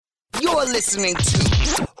You're listening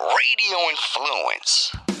to Radio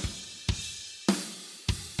Influence.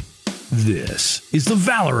 This is the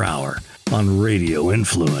Valor Hour on Radio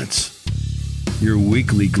Influence. Your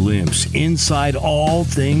weekly glimpse inside all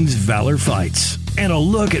things Valor fights and a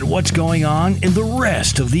look at what's going on in the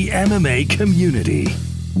rest of the MMA community.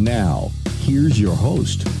 Now, here's your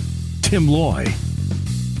host, Tim Loy.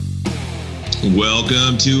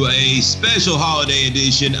 Welcome to a special holiday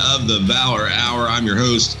edition of the Valor Hour. I'm your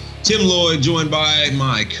host, Tim Lloyd, joined by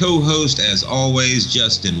my co-host, as always,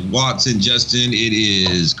 Justin Watson. Justin, it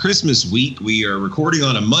is Christmas week. We are recording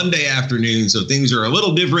on a Monday afternoon, so things are a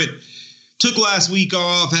little different. Took last week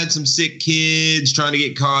off, had some sick kids, trying to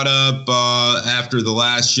get caught up after the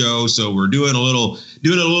last show. So we're doing a little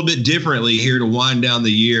bit differently here to wind down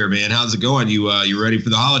the year, man. How's it going? You ready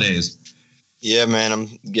for the holidays? Yeah, man,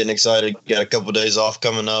 I'm getting excited. Got a couple of days off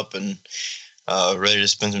coming up and ready to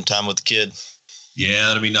spend some time with the kid. Yeah,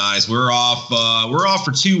 that'll be nice. We're off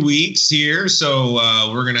for 2 weeks here, so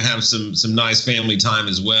we're gonna have some nice family time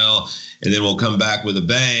as well, and then we'll come back with a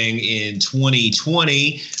bang in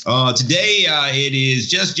 2020. Today it is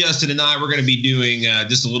just Justin and I. We're gonna be doing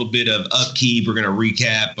just a little bit of upkeep. We're gonna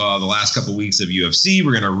recap the last couple of weeks of UFC.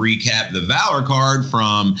 We're gonna recap the Valor card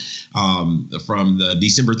from the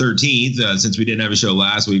December 13th. Since we didn't have a show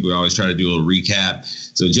last week, we always try to do a little recap.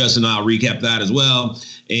 So Justin and I'll recap that as well.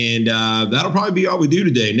 And that'll probably be all we do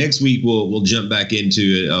today. Next week, we'll jump back into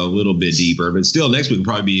it a little bit deeper. But still, next week will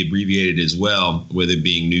probably be abbreviated as well, with it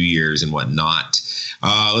being New Year's and whatnot.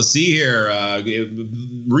 Let's see here.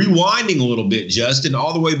 Rewinding a little bit, Justin,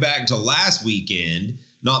 all the way back to last weekend.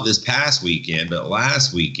 Not this past weekend, but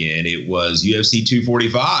last weekend. It was UFC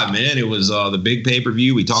 245, man. It was the big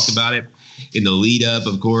pay-per-view. We talked about it in the lead up,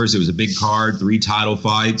 of course. It was a big card, 3 title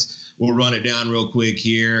fights. We'll run it down real quick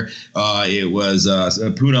here. It was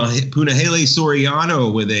Punahele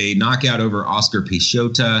Soriano with a knockout over Oscar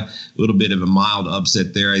Pichota. A little bit of a mild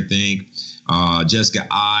upset there, I think. Jessica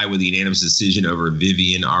Ai with a unanimous decision over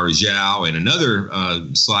Vivian Arjao. And another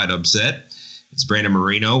slight upset. It's Brandon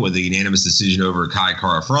Moreno with a unanimous decision over Kai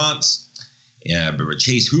Kara-France. But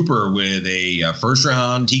Chase Hooper with a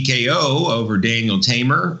first-round TKO over Daniel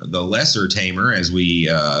Tamer, the lesser Tamer, as we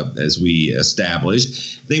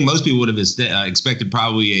established. I think most people would have expected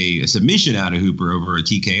probably a submission out of Hooper over a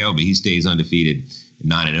TKO, but he stays undefeated,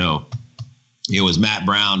 9-0. It was Matt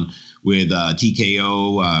Brown with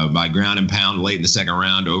TKO by ground and pound late in the second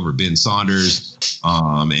round over Ben Saunders.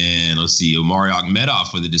 And let's see, Omari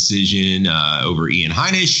Akhmedov with a decision over Ian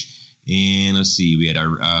Heinisch. And let's see, we had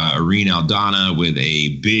Irene Aldana with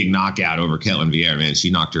a big knockout over Ketlin Vieira. Man, she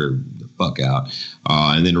knocked her the fuck out.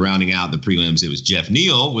 And then rounding out the prelims, it was Jeff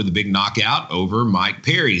Neal with a big knockout over Mike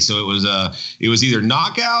Perry. So it was either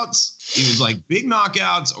knockouts, it was like big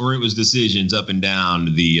knockouts, or it was decisions up and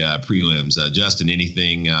down the prelims. Justin,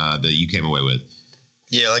 anything that you came away with?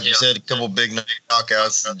 Yeah, like you said, a couple big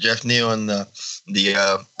knockouts. Jeff Neal and the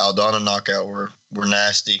Aldana knockout were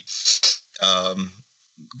nasty.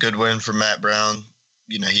 Good win for Matt Brown.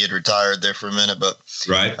 You know, he had retired there for a minute, but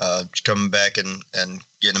right, coming back and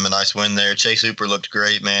getting him a nice win there. Chase Hooper looked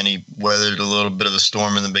great, man. He weathered a little bit of a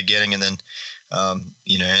storm in the beginning, and then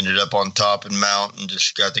ended up on top and mount and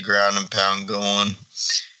just got the ground and pound going.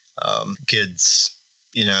 Kid's,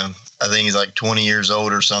 I think he's like 20 years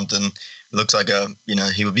old or something. Looks like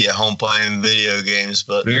he would be at home playing video games,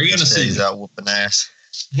 but he's out whooping ass.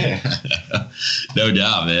 Yeah, no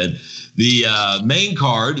doubt, man. The main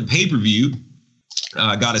card, the pay-per-view,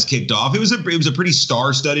 got us kicked off. It was a pretty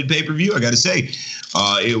star-studded pay-per-view, I got to say.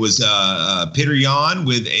 It was Petr Yan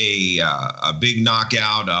with a big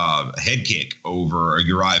knockout head kick over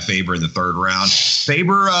Uriah Faber in the third round.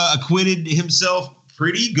 Faber acquitted himself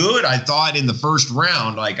pretty good, I thought, in the first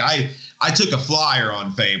round. Like I took a flyer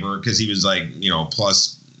on Faber because he was like,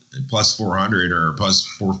 plus 400 or plus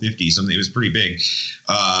 450, something. It was pretty big.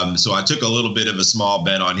 So I took a little bit of a small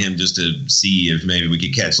bet on him just to see if maybe we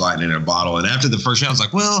could catch lightning in a bottle. And after the first round, I was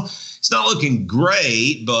like, well, it's not looking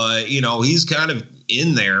great, but, he's kind of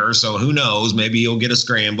in there. So who knows? Maybe he'll get a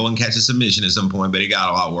scramble and catch a submission at some point, but it got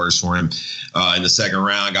a lot worse for him. In the second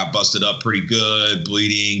round, got busted up pretty good,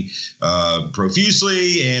 bleeding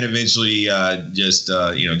profusely, and eventually just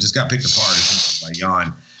got picked apart by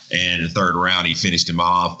Yan. And in the third round, he finished him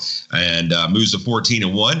off and moves to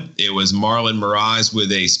 14-1. It was Marlon Moraes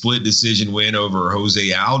with a split decision win over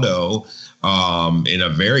Jose Aldo in a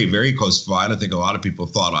very, very close fight. I think a lot of people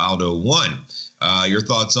thought Aldo won. Your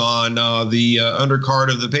thoughts on the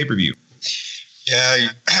undercard of the pay-per-view? Yeah,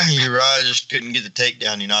 you're right. I just couldn't get the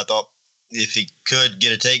takedown. I thought if he could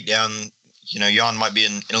get a takedown, Yan might be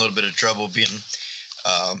in a little bit of trouble being,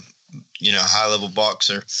 a high-level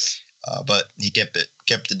boxer. But he kept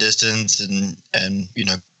the distance and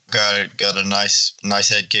got a nice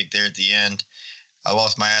head kick there at the end. I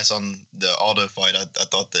lost my ass on the Aldo fight. I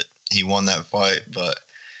thought that he won that fight, but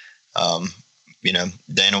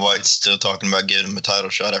Dana White's still talking about giving him a title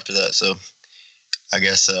shot after that. So I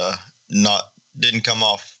guess didn't come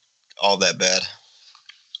off all that bad.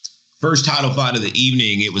 First title fight of the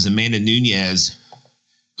evening, it was Amanda Nunes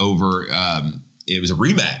over it was a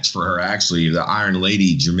rematch for her, actually, the Iron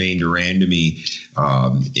Lady, Jermaine Durandamy.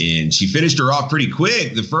 And she finished her off pretty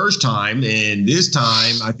quick the first time. And this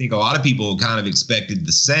time, I think a lot of people kind of expected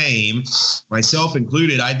the same, myself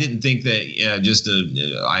included. I didn't think that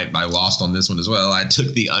I lost on this one as well. I took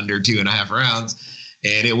the under 2.5 rounds.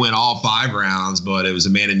 And it went all 5 rounds, but it was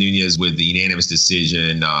Amanda Nunes with the unanimous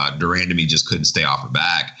decision. Durandamy just couldn't stay off her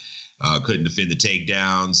back. Couldn't defend the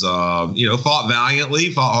takedowns, fought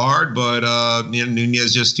valiantly, fought hard, but,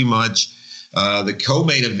 Nunes just too much. The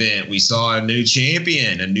co-main event, we saw a new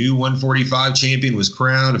champion, a new 145 champion was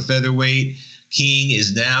crowned, a featherweight. King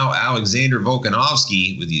is now Alexander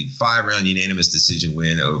Volkanovski with the 5-round unanimous decision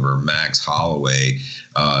win over Max Holloway.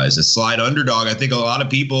 As a slight underdog, I think a lot of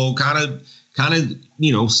people kind of,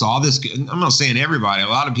 saw this. I'm not saying everybody. A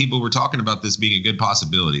lot of people were talking about this being a good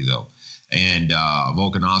possibility, though. And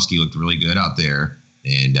Volkanovski looked really good out there.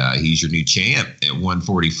 And he's your new champ at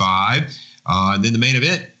 145. And then the main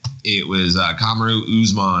event, it was Kamaru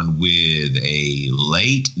Usman with a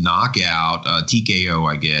late knockout, TKO,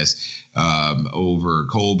 I guess, over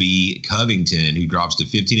Colby Covington, who drops to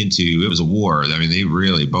 15-2. It was a war. I mean, they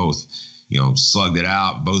really both, slugged it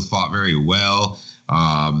out. Both fought very well.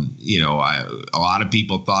 A lot of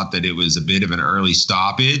people thought that it was a bit of an early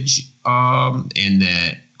stoppage, and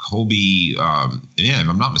that Colby, if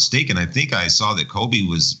I'm not mistaken, I think I saw that Colby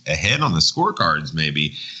was ahead on the scorecards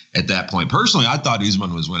maybe at that point. Personally, I thought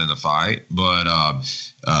Usman was winning the fight, but, I'm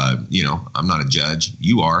not a judge.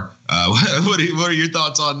 You are. What are your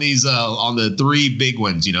thoughts on these, on the 3 big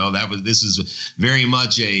ones? This is very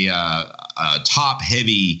much a top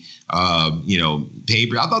heavy,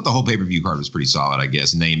 pay-per. I thought the whole pay-per-view card was pretty solid, I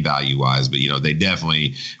guess, name value wise, but, they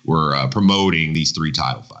definitely were promoting these 3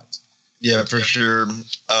 title fights. Yeah, for sure.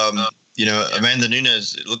 Amanda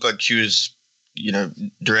Nunes, it looked like she was,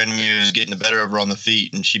 Durandamy was getting the better of her on the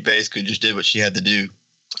feet, and she basically just did what she had to do.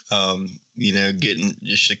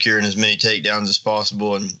 Just securing as many takedowns as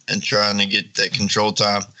possible and trying to get that control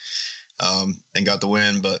time, and got the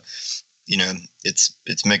win. But,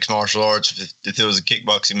 it's mixed martial arts. If it was a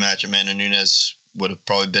kickboxing match, Amanda Nunes would have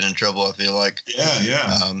probably been in trouble, I feel like.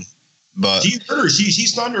 Yeah. But she hurt her. She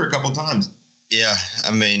stunned her a couple times. Yeah,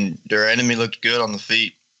 I mean, Durandamy looked good on the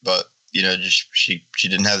feet, but she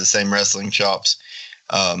didn't have the same wrestling chops.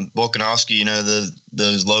 Volkanovski,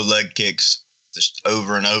 those low leg kicks just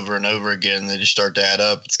over and over and over again, they just start to add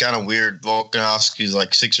up. It's kind of weird. Volkanovski's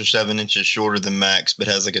like 6 or 7 inches shorter than Max, but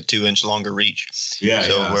has like a 2-inch longer reach. Yeah.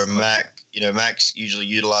 So where Max usually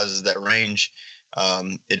utilizes that range,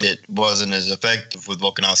 it wasn't as effective with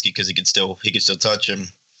Volkanovski because he could still touch him.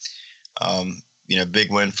 Big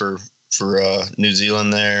win for New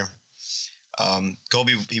Zealand there.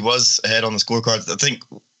 Colby, he was ahead on the scorecards. I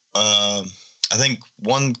think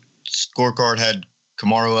 1 scorecard had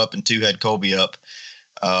Kamaru up and 2 had Colby up.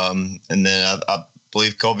 And then I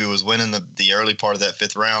believe Colby was winning the early part of that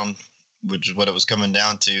 5th round, which is what it was coming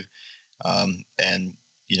down to. Then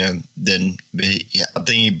I think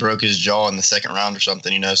he broke his jaw in the 2nd round or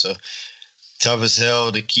something, so tough as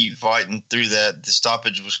hell to keep fighting through that. The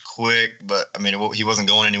stoppage was quick, but I mean, he wasn't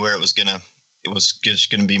going anywhere. It was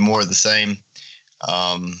just gonna be more of the same.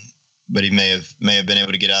 But he may have been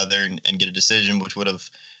able to get out of there and get a decision, which would have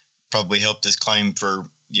probably helped his claim for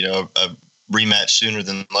a rematch sooner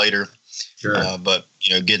than later. Sure. But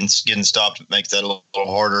getting stopped makes that a little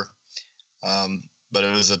harder. But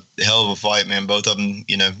it was a hell of a fight, man. Both of them,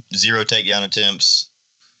 0 takedown attempts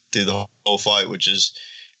through the whole fight, which is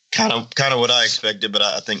kind of what I expected, but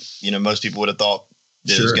I think most people would have thought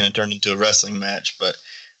that it was going to turn into a wrestling match. But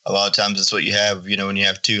a lot of times it's what you have. When you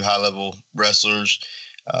have 2 high-level wrestlers,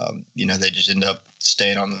 they just end up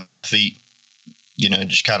staying on the feet.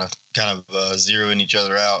 Just kind of zeroing each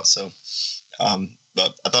other out. So,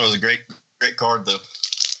 but I thought it was a great card, though.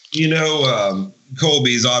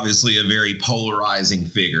 Colby's obviously a very polarizing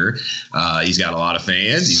figure. He's got a lot of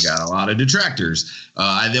fans. He's got a lot of detractors.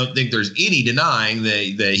 I don't think there's any denying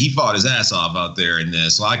that he fought his ass off out there in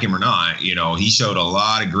this, like him or not. He showed a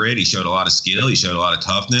lot of grit. He showed a lot of skill. He showed a lot of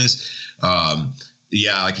toughness.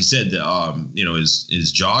 Like you said,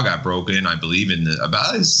 his jaw got broken, I believe,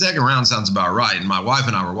 about his 2nd round sounds about right. And my wife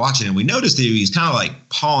and I were watching, and we noticed that he's kind of like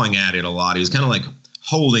pawing at it a lot. He was kind of like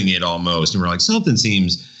holding it almost. And we're like, something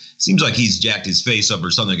seems seems like he's jacked his face up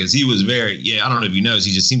or something, because he was I don't know if you noticed,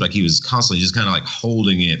 he just seemed like he was constantly just kind of like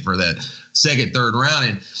holding it for that second, third round.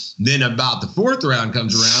 And then about the fourth round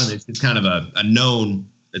comes around, it's kind of a known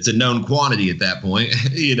quantity at that point.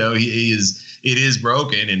 It is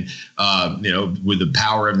broken. And, with the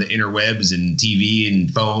power of the interwebs and TV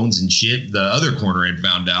and phones and shit, the other corner had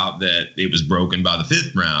found out that it was broken by the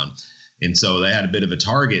fifth round. And so they had a bit of a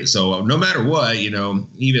target. So no matter what, even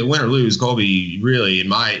win or lose, Colby really,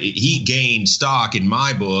 he gained stock in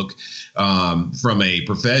my book from a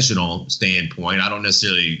professional standpoint. I don't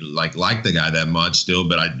necessarily like the guy that much still,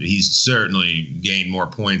 but he's certainly gained more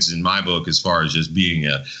points in my book as far as just being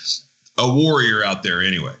a warrior out there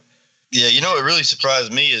anyway. Yeah, what really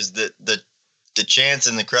surprised me is that the chants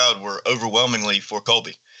in the crowd were overwhelmingly for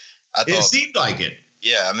Colby. It seemed like it.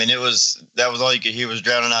 Yeah, I mean, that was all you could hear was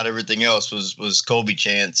drowning out everything else was Colby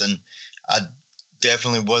chants, and I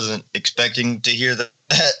definitely wasn't expecting to hear that.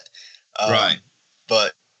 Right.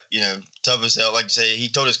 But, tough as hell. Like you say, he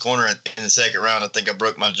told his corner in the second round, I think I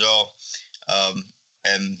broke my jaw.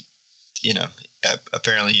 And,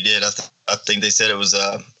 apparently he did. I think they said it was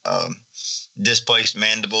a displaced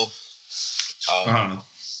mandible.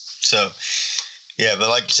 So, yeah, but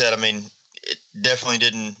like you said, I mean, it definitely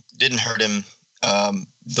didn't hurt him.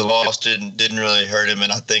 The loss didn't really hurt him,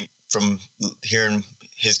 and I think from hearing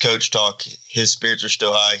his coach talk, his spirits are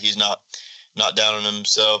still high. He's not down on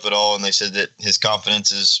himself at all, and they said that his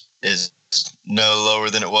confidence is no lower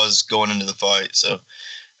than it was going into the fight. So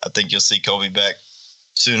I think you'll see Colby back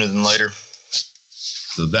sooner than later.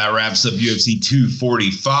 So that wraps up UFC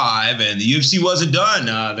 245, and the UFC wasn't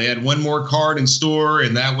done. They had one more card in store,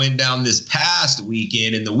 and that went down this past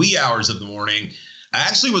weekend in the wee hours of the morning. I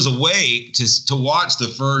actually was awake to watch the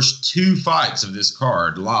first two fights of this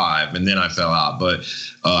card live, and then I fell out. But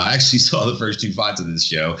I actually saw the first two fights of this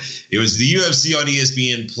show. It was the UFC on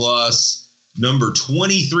ESPN Plus, number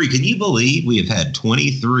 23. Can you believe we have had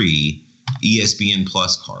 23 ESPN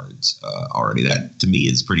Plus cards already? That, to me,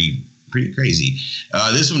 is pretty crazy.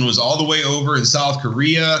 This one was all the way over in South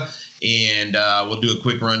Korea. And we'll do a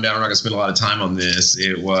quick rundown. We're not going to spend a lot of time on this.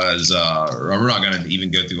 It was we're not going to even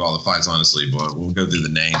go through all the fights, honestly, but we'll go through the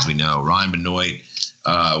names we know. Ryan Benoit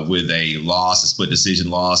with a split decision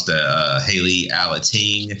loss to Haley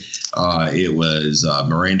Alating. It was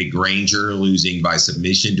Miranda Granger losing by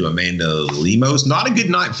submission to Amanda Lemos. Not a good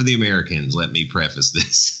night for the Americans, let me preface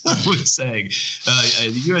this with saying.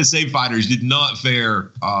 The USA fighters did not fare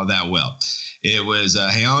that well. It was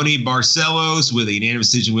Heoni Barcelos with a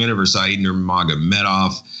unanimous decision win over Said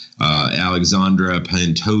Nurmagomedov. Alexandra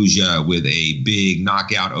Pantoja with a big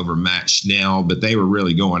knockout over Matt Schnell, but they were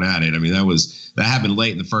really going at it. I mean, that happened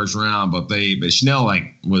late in the first round, but Schnell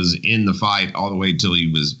was in the fight all the way till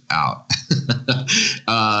he was out.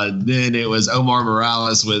 Then it was Omar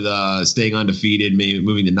Morales with staying undefeated,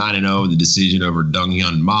 moving to 9-0 with the decision over Dong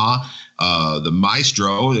Hyun Ma. The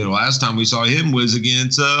Maestro, the last time we saw him was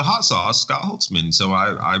against Hot Sauce, Scott Holtzman. So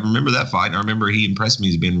I remember that fight, and I remember he impressed me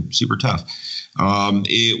as being super tough.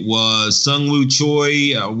 It was Sung Woo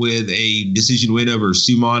Choi with a decision win over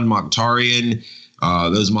Suman Mokhtarian.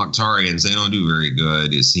 Those Mokhtarians, they don't do very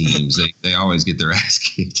good, it seems. They always get their ass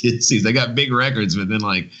kicked. It seems they got big records, but then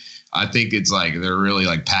I think it's they're really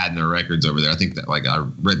padding their records over there. I think that I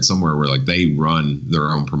read somewhere where they run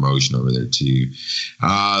their own promotion over there too.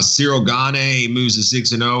 Cyril Gane moves to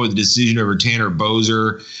 6-0 with a decision over Tanner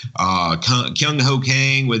Bozer. Kyung Ho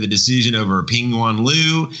Kang with a decision over Ping Wan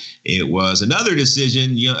Liu. It was another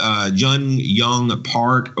decision, Jun Young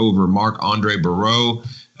Park over Marc-Andre Barreau.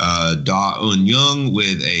 Da Un Young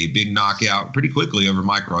with a big knockout pretty quickly over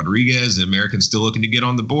Mike Rodriguez. The Americans still looking to get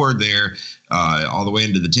on the board there all the way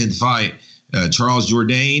into the 10th fight. Charles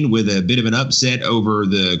Jourdain with a bit of an upset over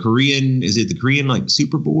the Korean. Is it the Korean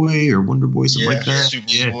Superboy or Wonder Boy, something like that?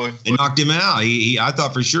 Superboy. They knocked him out. I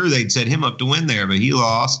thought for sure they'd set him up to win there, but he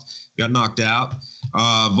lost, got knocked out.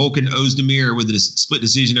 Volkan Ozdemir with a split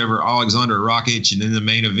decision over Alexander Rakic. And in the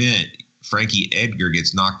main event, Frankie Edgar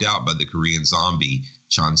gets knocked out by the Korean zombie,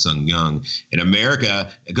 Chan Sung Young. In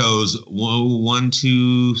America, it goes 1,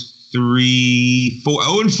 2, 3, 4,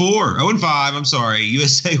 0-4, 0-5. I'm sorry.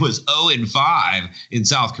 USA was 0-5 in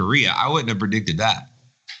South Korea. I wouldn't have predicted that.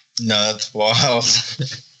 No, that's wild.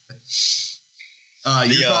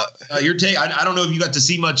 Your take, I don't know if you got to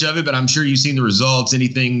see much of it, but I'm sure you've seen the results.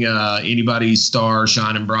 Anything, anybody's star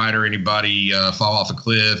shining brighter, anybody fall off a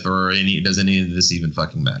cliff, or does any of this even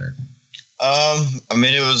fucking matter? I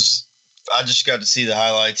mean, I just got to see the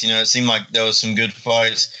highlights. It seemed like there was some good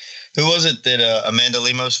fights. Who was it that Amanda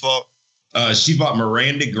Lemos fought? She fought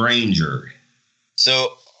Miranda Granger.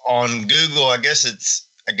 So on Google, I guess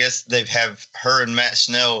I guess they have her and Matt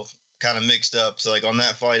Snell kind of mixed up. So like on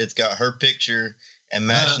that fight, it's got her picture and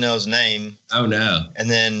Matt Snell's name. Oh no! And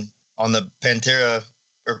then on the Pantoja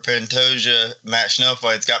Matt Snell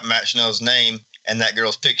fight, it's got Matt Snell's name and that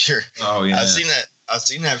girl's picture. Oh yeah, I've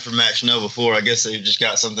seen that for Matt Snell before. I guess they've just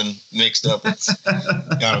got something mixed up. It's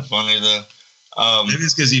kind of funny though. Maybe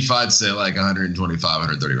it's because he fights at like 125,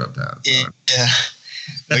 135 pounds. Yeah,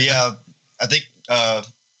 but yeah, I think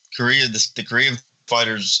Korea, the Korean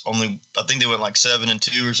fighters only, I think they went like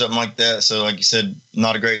 7-2 or something like that. So like you said,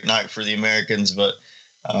 not a great night for the Americans, but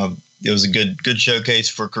it was a good showcase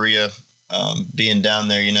for Korea being down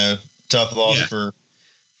there. You know, tough loss for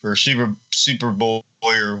Super Boy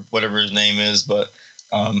or whatever his name is, but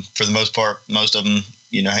for the most part, most of them,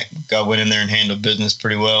 you know, went in there and handled business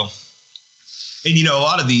pretty well. And, you know, a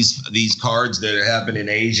lot of these cards that happen in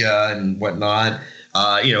Asia and whatnot,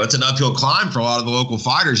 you know, it's an uphill climb for a lot of the local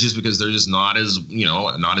fighters just because they're just not as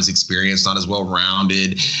experienced, not as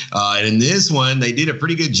well-rounded. And in this one, they did a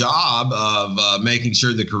pretty good job of making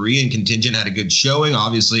sure the Korean contingent had a good showing.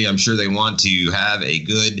 Obviously, I'm sure they want to have a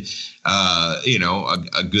good,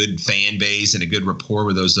 a good fan base and a good rapport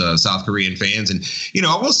with those South Korean fans. And, you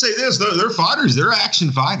know, I will say this, they're fighters. They're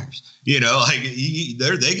action fighters. You know, like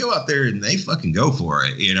they go out there and they fucking go for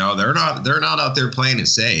it. You know, they're not out there playing it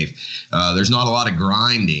safe. There's not a lot of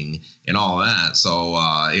grinding and all that. So,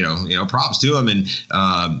 you know, props to them. And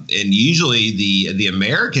usually the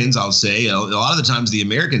Americans, I'll say, a lot of the times the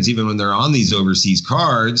Americans, even when they're on these overseas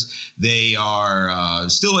cards, they are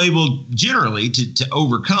still able generally to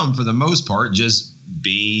overcome for the most part, just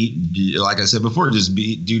be, like I said before, just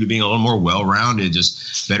be due to being a little more well-rounded,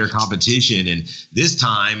 just better competition. And this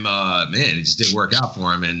time, man, it just didn't work out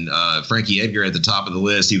for him. And Frankie Edgar at the top of the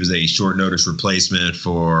list, he was a short notice replacement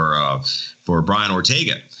for Brian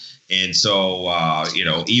Ortega. And so, you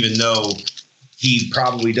know, even though he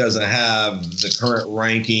probably doesn't have the current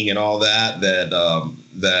ranking and all that the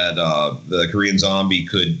Korean Zombie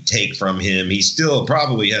could take from him, he still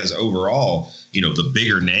probably has overall, you know, the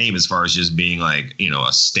bigger name as far as just being like, you know,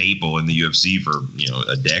 a staple in the UFC for, you know,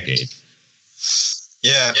 a decade.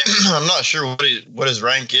 Yeah, I'm not sure what his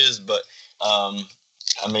rank is, but I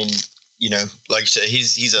mean, you know, like you said,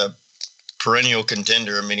 he's a perennial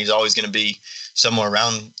contender. I mean, he's always going to be somewhere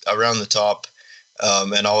around the top,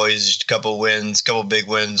 and always just a couple big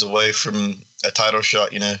wins away from a title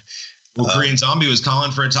shot. You know, well, Korean Zombie was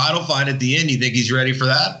calling for a title fight at the end. You think he's ready for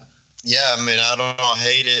that? Yeah, I mean, I don't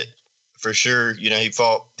hate it. For sure, you know, he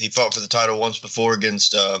fought for the title once before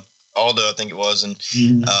against Aldo, I think it was, and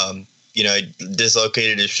you know, he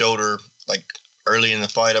dislocated his shoulder like early in the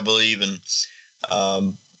fight, I believe, and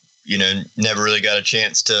you know, never really got a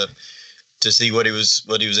chance to see what he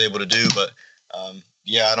was able to do. But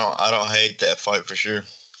yeah, I don't hate that fight for sure.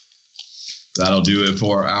 That'll do it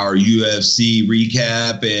for our UFC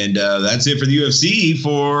recap, and that's it for the UFC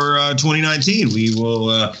for 2019. We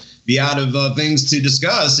will be out of things to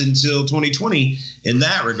discuss until 2020 in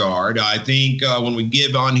that regard. I think when we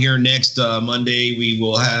get on here next Monday, we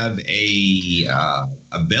will have a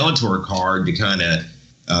Bellator card to kind of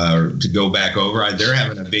to go back over. They're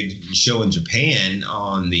having a big show in Japan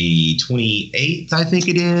on the 28th, I think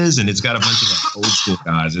it is, and it's got a bunch of like old school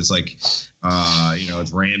guys. It's like, you know,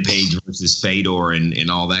 it's Rampage versus Fedor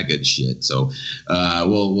and all that good shit. So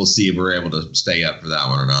we'll see if we're able to stay up for that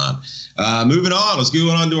one or not. Moving on, let's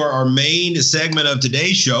go on to our main segment of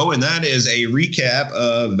today's show, and that is a recap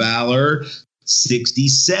of Valor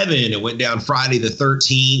 67. It went down Friday the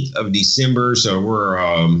 13th of December, so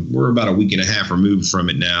we're about a week and a half removed from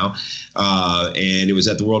it now. And it was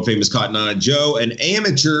at the world famous Cotton Eye Joe, an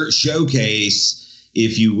amateur showcase,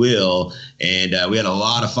 if you will. And we had a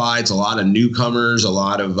lot of fights, a lot of newcomers, a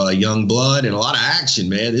lot of young blood, and a lot of action,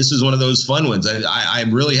 man. This was one of those fun ones. I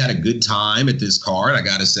really had a good time at this card, I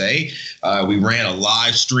got to say. We ran a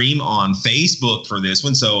live stream on Facebook for this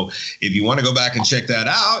one. So if you want to go back and check that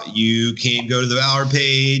out, you can go to the Valor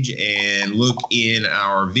page and look in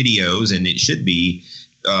our videos, and it should be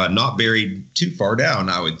not buried too far down,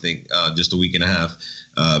 I would think, just a week and a half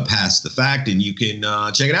past the fact, and you can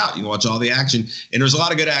check it out. You can watch all the action, and there's a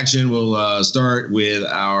lot of good action. We'll start with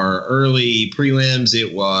our early prelims.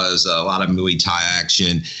 It was a lot of Muay Thai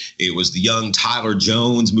action. It was the young Tyler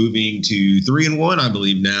Jones moving to 3-1, I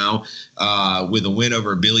believe now, with a win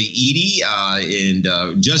over Billy Eady.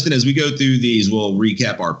 And Justin, as we go through these, we'll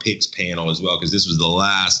recap our picks panel as well, because this was the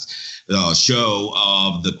last show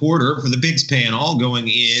of the quarter for the picks panel. Going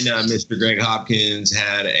in, Mr. Greg Hopkins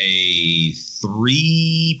had a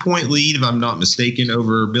 3-point lead, if I'm not mistaken,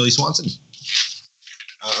 over Billy Swanson.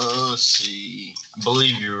 Let's see. I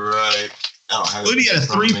believe you're right. He had a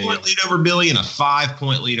 3-point lead over Billy and a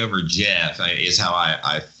 5-point lead over Jeff, is how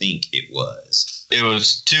I think it was. It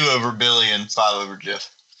was 2 over Billy and 5 over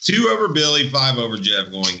Jeff. 2 over Billy, 5 over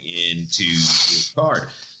Jeff going into the card.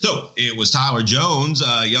 So it was Tyler Jones,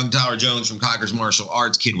 young Tyler Jones from Cockers Martial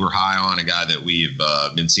Arts. Kid we're high on, a guy that we've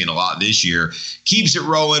been seeing a lot this year. Keeps it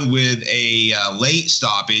rolling with a late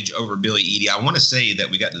stoppage over Billy Edey. I want to say that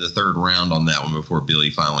we got to the 3rd round on that one before Billy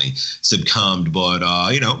finally succumbed. But,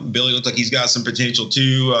 Billy looks like he's got some potential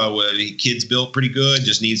too. Kid's built pretty good,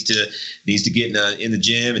 just needs to get in the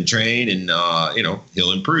gym and train, and,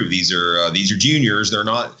 he'll improve. These are juniors. They're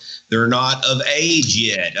not of age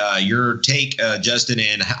yet. Your take, Justin,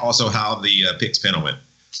 and also how the picks panel went.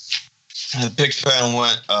 The picks panel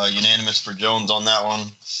went unanimous for Jones on that one.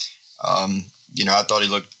 I thought he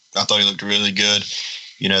looked really good.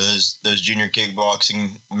 Those junior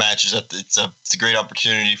kickboxing matches. It's a great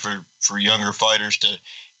opportunity for younger fighters to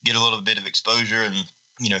get a little bit of exposure and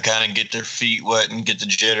kind of get their feet wet and get the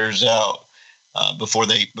jitters out before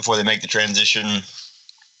they make the transition.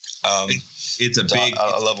 It's a big,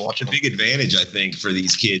 I love watching. A big advantage, I think, for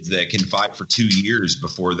these kids that can fight for 2 years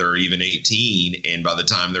before they're even 18, and by the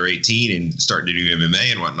time they're 18 and starting to do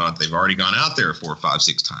MMA and whatnot, they've already gone out there 4, 5,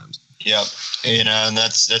 6 times. Yep, and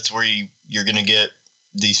that's where you're going to get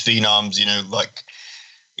these phenoms. I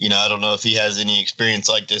don't know if he has any experience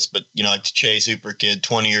like this, but like the Chase Hooper kid,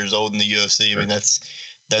 20 years old in the UFC. I mean, that's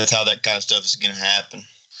how that kind of stuff is going to happen.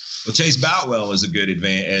 Well, Chase Boutwell is a good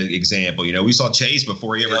example. We saw Chase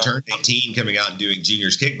before he ever turned 18 coming out and doing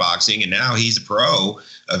juniors kickboxing, and now he's a pro,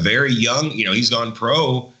 a very young, he's gone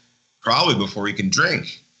pro probably before he can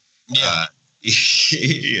drink. Yeah.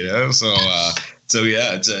 So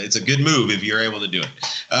yeah, it's a good move if you're able to do it.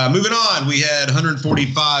 Moving on, we had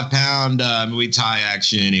 145-pound Muay Thai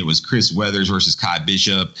action. It was Chris Weathers versus Kai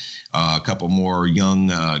Bishop. A couple more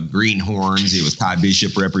young greenhorns. It was Kai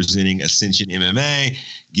Bishop representing Ascension MMA,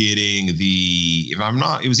 getting it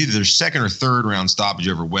was either their 2nd or 3rd round stoppage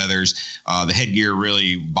over Weathers. The headgear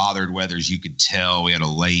really bothered Weathers. You could tell we had a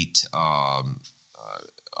late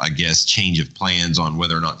change of plans on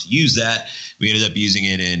whether or not to use that. We ended up using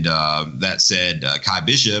it, and that said, Kai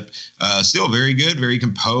Bishop, still very good, very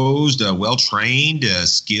composed, well-trained,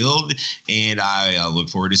 skilled, and I look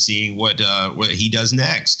forward to seeing what he does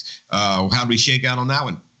next. How did we shake out on that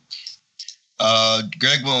one?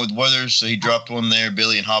 Greg went with Weathers, so he dropped one there.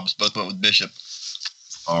 Billy and Hobbs both went with Bishop.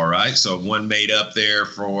 All right, so one made up there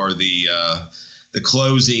for the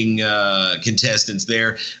closing contestants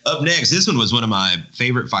there. Up next, this one was one of my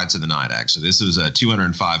favorite fights of the night, actually. This was a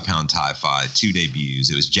 205-pound Thai fight, 2 debuts.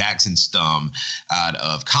 It was Jackson Stum out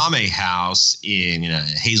of Kame House in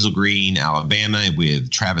Hazel Green, Alabama, with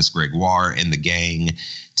Travis Gregoire and the gang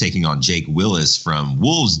taking on Jake Willis from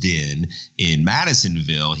Wolves Den in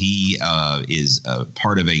Madisonville. He is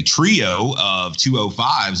part of a trio of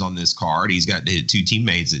 205s on this card. He's got 2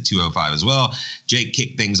 teammates at 205 as well. Jake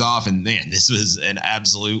kicked things off, and man, this was an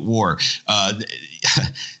absolute war.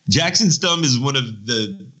 Jackson Stum is one of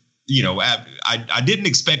the, I didn't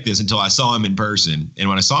expect this until I saw him in person. And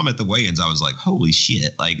when I saw him at the weigh-ins, I was like, holy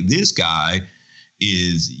shit, like this guy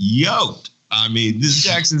is yoked. I mean, this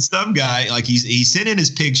Jackson Stum guy, like he sent in his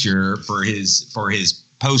picture for his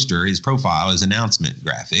poster, his profile, his announcement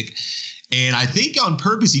graphic. And I think on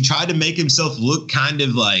purpose, he tried to make himself look kind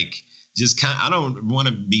of like I don't want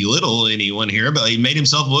to belittle anyone here, but he made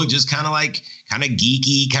himself look just kind of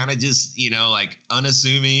geeky, kind of just, like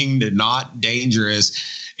unassuming, not dangerous.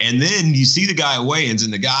 And then you see the guy at weigh-ins,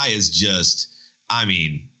 and the guy is just,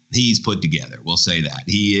 he's put together. We'll say that.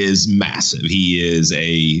 He is massive. He is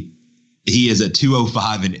a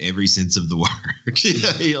 205 in every sense of the word,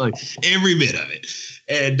 like every bit of it.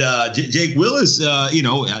 And Jake Willis,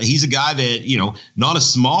 he's a guy that, not a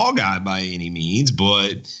small guy by any means,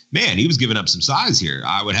 but man, he was giving up some size here.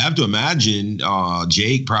 I would have to imagine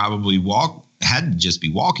Jake probably had to just be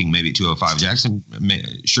walking maybe at 205. Jackson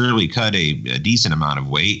surely cut a decent amount of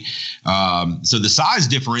weight. So the size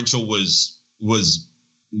differential was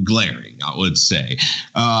glaring, I would say.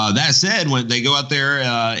 That said, when they go out there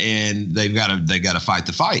and they've got to fight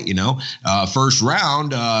the fight, first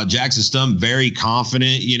round, Jackson Stum very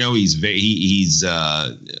confident. He's very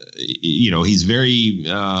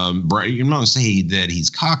I'm not gonna say that he's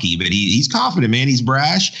cocky, but he's confident, man. He's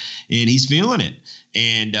brash and he's feeling it.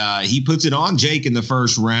 And he puts it on Jake in the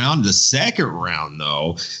first round. The second round,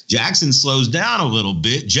 though, Jackson slows down a little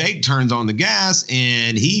bit. Jake turns on the gas,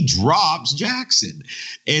 and he drops Jackson.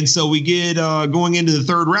 And so we get going into the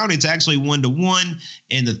third round. It's actually 1-1,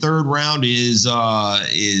 and the third round is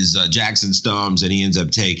Jackson Stum's, and he ends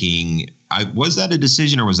up taking. Was that a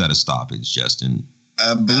decision or was that a stoppage, Justin?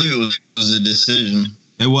 I believe it was a decision.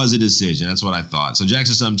 It was a decision. That's what I thought. So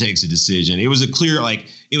Jackson Stum takes a decision. It was a clear,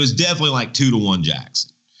 it was definitely 2-1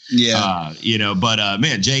 Jackson. Yeah. But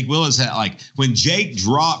man, Jake Willis had when Jake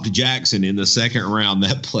dropped Jackson in the second round,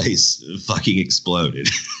 that place fucking exploded.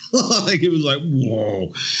 It was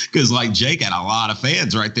whoa. Because Jake had a lot of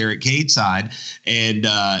fans right there at cage side. And,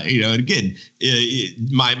 and again,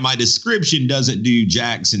 my description doesn't do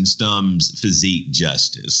Jackson Stum's physique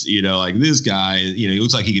justice. This guy, he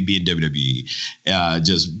looks like he could be in WWE,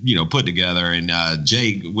 just, put together. And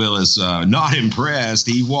Jake Willis, not impressed.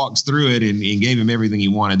 He walks through it and gave him everything he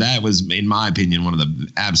wanted. That was, in my opinion, one of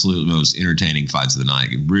the absolute most entertaining fights of the night.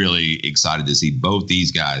 Really excited to see both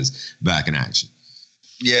these guys back in action.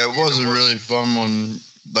 Yeah, it was a really fun one.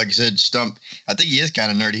 Like you said, Stump, I think he is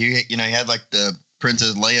kind of nerdy. He had the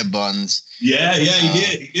Princess Leia buns. Yeah,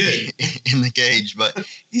 he did. In the cage, but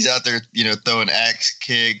he's out there, throwing axe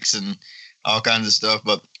kicks and all kinds of stuff.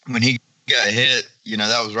 But when he got hit,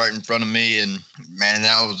 that was right in front of me, and man,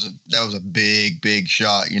 that was a big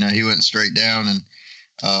shot. He went straight down,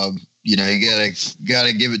 and you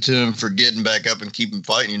gotta give it to him for getting back up and keeping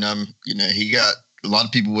fighting. He got a lot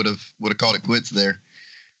of people would have called it quits there.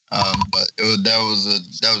 But that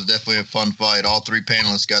was definitely a fun fight. All three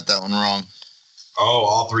panelists got that one wrong. Oh,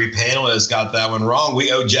 all three panelists got that one wrong.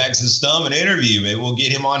 We owe Jackson Stum an interview. Maybe we'll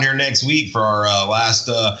get him on here next week for our last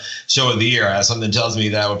show of the year. Something tells me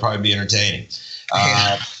that would probably be entertaining.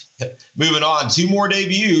 Moving on, 2 more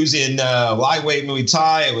debuts in lightweight Muay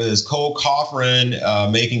Thai. It was Cole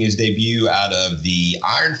Coffrin making his debut out of the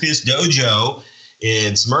Iron Fist Dojo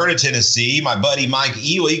in Smyrna, Tennessee. My buddy Mike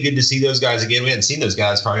Ely, good to see those guys again. We hadn't seen those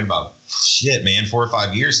guys probably in about 4 or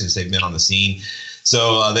 5 years since they've been on the scene.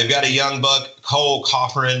 So they've got a young buck, Cole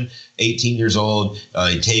Coffrin, 18 years old,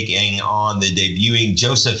 taking on the debuting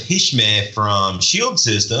Joseph Hishmeh from Shield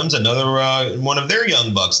Systems, another one of their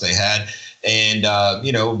young bucks they had. And,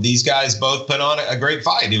 these guys both put on a great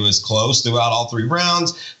fight. It was close throughout all 3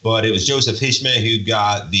 rounds, but it was Joseph Hishmeh who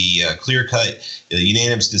got the clear-cut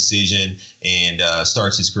unanimous decision and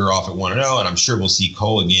starts his career off at 1-0. And I'm sure we'll see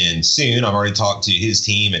Cole again soon. I've already talked to his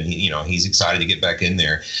team, and he's excited to get back in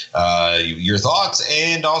there. Your thoughts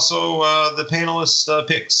and also the panelists'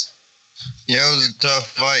 picks? Yeah, it was a tough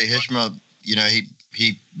fight. Hishmeh,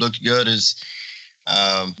 he looked good as,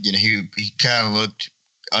 he kind of looked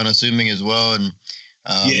unassuming as well, and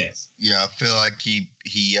yes, I feel like he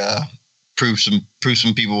proved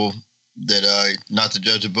some people that not to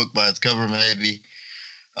judge a book by its cover, maybe.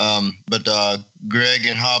 But Greg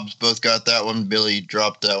and Hobbs both got that one. Billy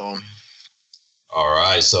dropped that one. All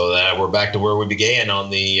right, so that we're back to where we began on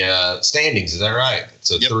the standings. Is that right?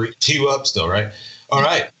 So yep. 2 up still, right? All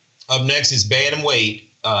right. Up next is bantamweight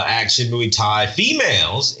action Muay Thai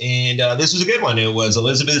females, and this was a good one. It was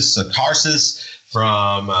Elizabeth Sakarsis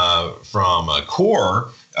from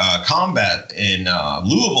Core Combat in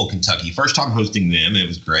Louisville, Kentucky. First time hosting them. It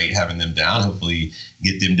was great having them down. Hopefully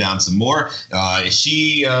get them down some more.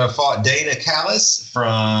 She fought Dana Callis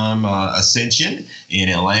from Ascension in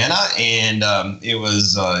Atlanta, and it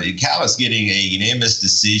was Callis getting a unanimous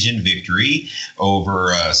decision victory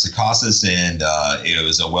over Sakarsis, and it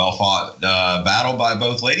was a well-fought battle by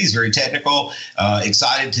both ladies, very technical.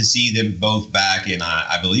 Excited to see them both back, and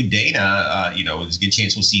I believe Dana, there's a good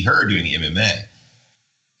chance we'll see her doing MMA.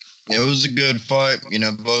 It was a good fight.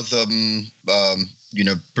 Both of them,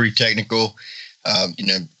 pretty technical,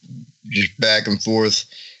 just back and forth.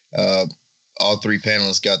 All 3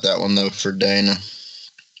 panelists got that one, though, for Dana.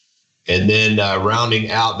 And then rounding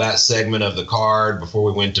out that segment of the card before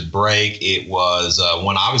we went to break, it was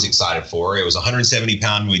one I was excited for. It was a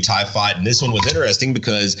 170-pound Muay Thai fight, and this one was interesting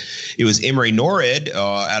because it was Emery Norred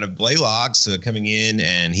out of Blaylocks coming in,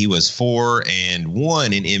 and he was 4-1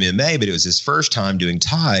 in MMA, but it was his first time doing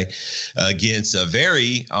Thai against a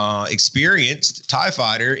very experienced Thai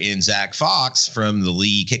fighter in Zach Fox from the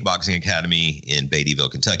Lee Kickboxing Academy in Beattyville,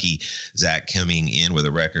 Kentucky. Zach coming in with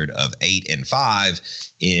a record of 8-5.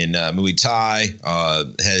 In Muay Thai,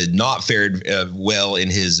 had not fared well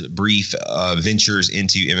in his brief ventures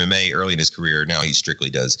into MMA early in his career. Now he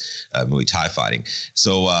strictly does Muay Thai fighting.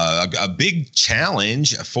 So a big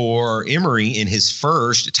challenge for Emery in his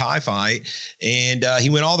first Thai fight. And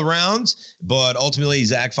he went all the rounds, but ultimately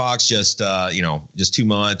Zach Fox just too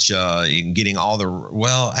much in getting all the,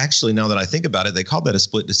 well, actually, now that I think about it, they called that a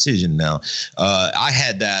split decision now. I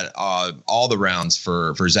had that all the rounds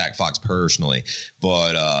for Zach Fox personally, but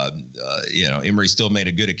but Emery still made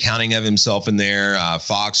a good accounting of himself in there.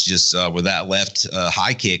 Fox just with that left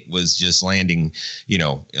high kick was just landing,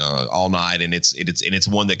 all night, and it's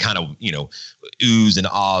one that kind of oohs and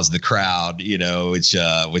ahs the crowd,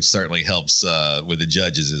 which certainly helps with the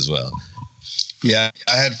judges as well. Yeah,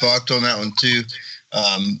 I had Fox on that one too,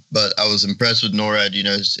 but I was impressed with Norad.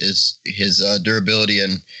 His durability,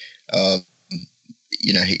 and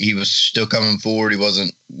he was still coming forward. He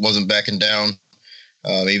wasn't backing down,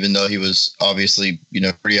 even though he was obviously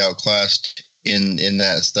pretty outclassed in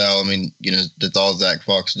that style. I mean, that's all Zach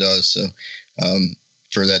Fox does. So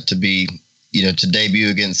for that to be to debut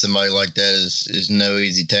against somebody like that is no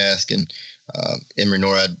easy task. And Emery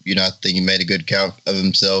Norad, I think he made a good count of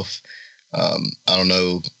himself. I don't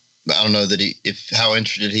know that how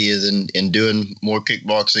interested he is in doing more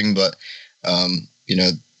kickboxing, but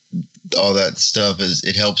all that stuff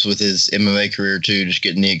it helps with his MMA career too, just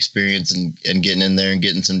getting the experience and getting in there and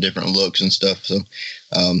getting some different looks and stuff. So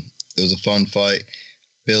it was a fun fight.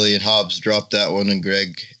 Billy and Hobbs dropped that one, and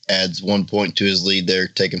Greg adds 1 point to his lead there,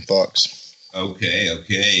 taking Fox. Okay.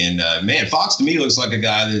 And man, Fox to me looks like a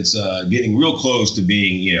guy that's getting real close to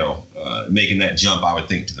being, making that jump, I would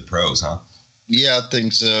think, to the pros, huh? Yeah, I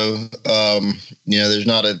think so. There's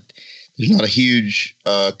not a huge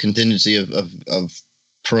contingency of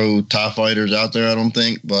pro Thai fighters out there, I don't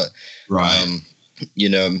think, but right.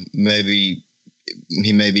 Maybe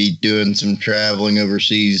he may be doing some traveling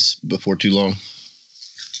overseas before too long.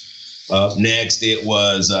 Up next, it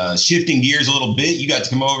was shifting gears a little bit. You got to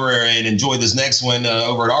come over and enjoy this next one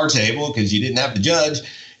over at our table because you didn't have to judge.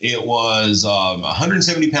 It was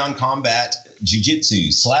 170-pound combat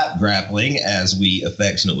jiu-jitsu, slap grappling, as we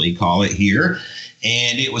affectionately call it here.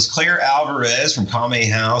 And it was Claire Alvarez from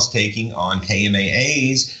Kame House taking on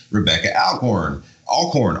KMAA's Rebecca Alcorn.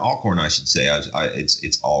 Alcorn, I should say.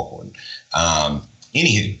 It's Alcorn.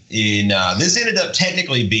 Anywho, this ended up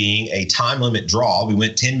technically being a time limit draw. We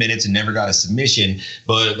went 10 minutes and never got a submission,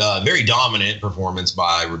 but very dominant performance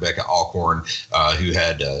by Rebecca Alcorn, who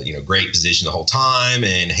had great position the whole time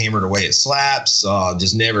and hammered away at slaps.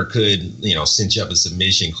 Just never could cinch up a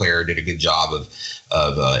submission. Claire did a good job of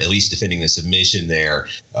at least defending the submission there,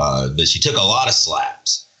 but she took a lot of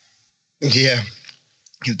slaps. Yeah,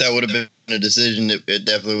 if that would have been a decision, it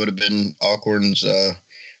definitely would have been Alcorn's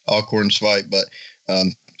fight, but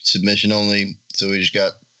submission only. So we just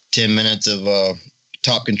got 10 minutes of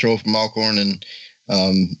top control from Alcorn, and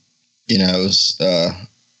it was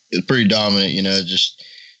pretty dominant. Just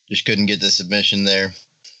couldn't get the submission there.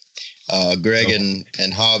 Greg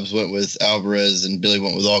and Hobbs went with Alvarez, and Billy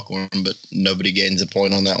went with Alcorn, but nobody gains a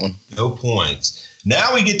point on that one. No points.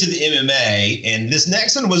 Now we get to the MMA, and this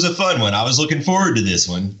next one was a fun one. I was looking forward to this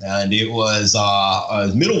one, and it was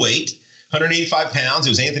middleweight. 185 pounds. It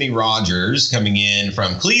was Anthony Rogers coming in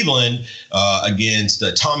from Cleveland against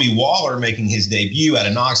Tommy Waller, making his debut out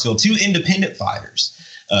of Knoxville. Two independent fighters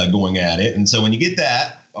going at it. And so when you get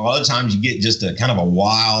that, a lot of times you get just a kind of a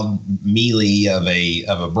wild melee of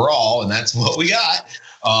a brawl, and that's what we got.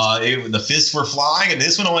 The fists were flying, and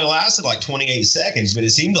this one only lasted like 28 seconds, but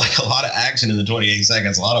it seemed like a lot of action in the 28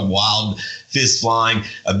 seconds, a lot of wild fists flying.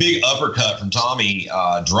 A big uppercut from Tommy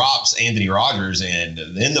drops Anthony Rogers, and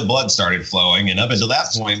then the blood started flowing. And up until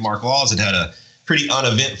that point, Mark Laws had a pretty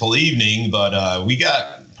uneventful evening, but we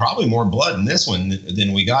got probably more blood in this one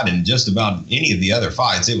than we got in just about any of the other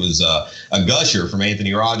fights. It was a gusher from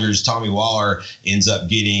Anthony Rogers. Tommy Waller ends up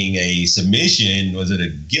getting a submission. Was it a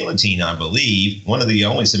guillotine, I believe? One of the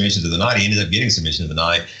only submissions of the night. He ended up getting submission of the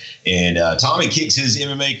night. And Tommy kicks his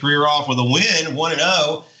MMA career off with a win,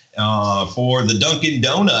 1-0. For the Dunkin'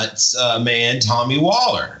 Donuts man, Tommy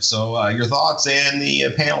Waller. So your thoughts and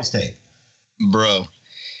the panel's take. Bro,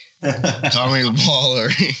 Tommy Waller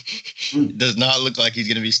does not look like he's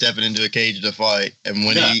going to be stepping into a cage to fight. And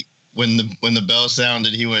when the bell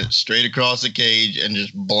sounded, he went straight across the cage and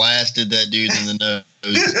just blasted that dude in the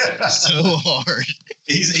nose so hard.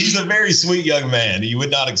 He's a very sweet young man. You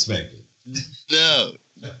would not expect it. No,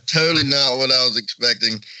 totally not what I was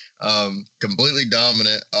expecting. Completely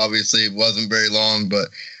dominant. Obviously, it wasn't very long, but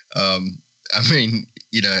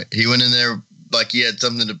he went in there like he had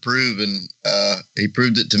something to prove, and he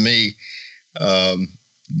proved it to me.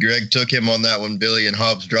 Greg took him on that one. Billy and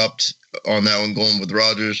Hobbs dropped on that one, going with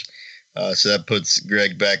Rogers. So that puts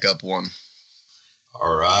Greg back up one.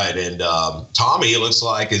 All right, and Tommy, it looks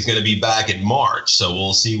like, is going to be back in March, so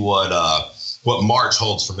we'll see what March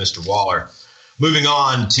holds for Mr. Waller. Moving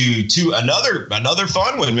on to another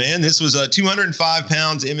fun one, man. This was 205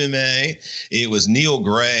 pounds MMA. It was Neil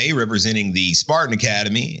Gray representing the Spartan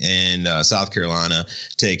Academy in South Carolina,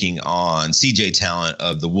 taking on CJ Talent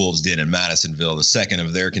of the Wolves Den in Madisonville, the second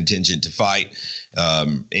of their contingent to fight.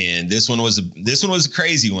 And this one was a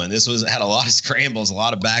crazy one. This had a lot of scrambles, a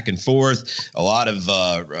lot of back and forth, a lot of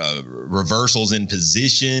reversals in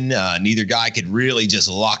position. Neither guy could really just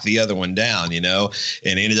lock the other one down, and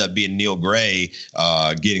it ended up being Neil Gray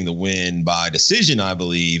getting the win by decision, I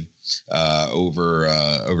believe, over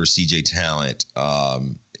CJ Talent.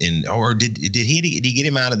 Did he get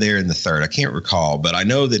him out of there in the third? I can't recall, but I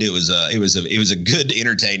know that it was a good,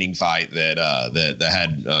 entertaining fight that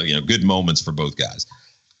had good moments for both guys.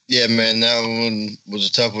 Yeah, man, that one was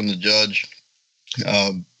a tough one to judge.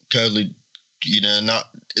 Totally,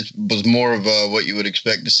 it was more of what you would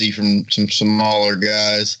expect to see from some smaller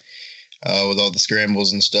guys with all the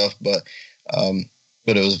scrambles and stuff, but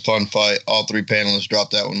it was a fun fight. All three panelists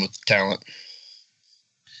dropped that one with talent.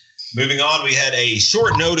 Moving on, we had a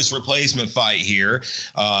short notice replacement fight here.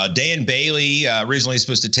 Dan Bailey originally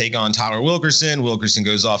supposed to take on Tyler Wilkerson. Wilkerson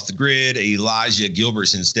goes off the grid. Elijah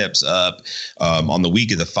Gilbertson steps up on the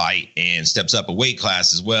week of the fight and steps up a weight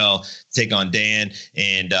class as well, take on Dan.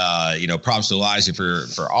 And, props to Elijah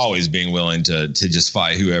for always being willing to just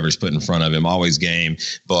fight whoever's put in front of him, always game,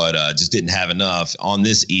 but just didn't have enough on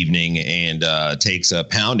this evening and takes a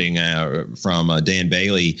pounding from Dan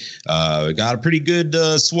Bailey. Got a pretty good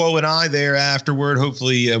swollen eye there afterward.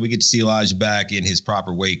 Hopefully we get to see Elijah back in his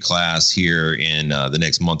proper weight class here in the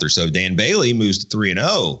next month or so. Dan Bailey moves to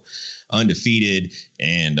 3-0. Undefeated,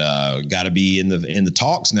 and got to be in the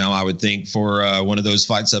talks now, I would think, for one of those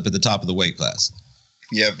fights up at the top of the weight class.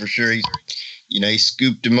 Yeah, for sure. He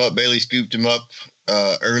scooped him up. Bailey scooped him up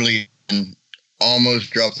early and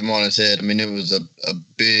almost dropped him on his head. I mean, it was a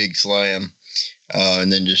big slam,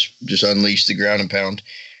 and then just unleashed the ground and pound.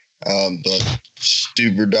 But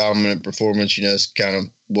super dominant performance. It's kind of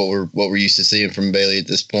what we're used to seeing from Bailey at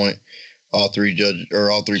this point. All three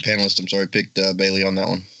panelists, picked Bailey on that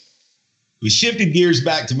one. We shifted gears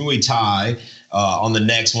back to Muay Thai on the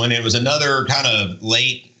next one. It was another kind of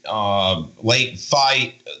late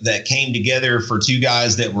fight that came together for two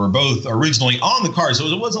guys that were both originally on the card. So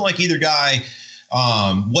it wasn't like either guy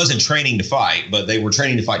wasn't training to fight, but they were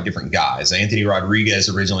training to fight different guys. Anthony Rodriguez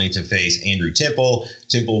originally to face Andrew Temple.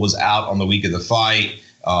 Temple was out on the week of the fight.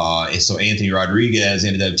 And so Anthony Rodriguez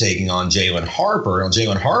ended up taking on Jalen Harper. Now,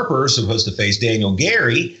 Jalen Harper is supposed to face Daniel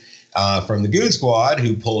Gary from the Goon Squad,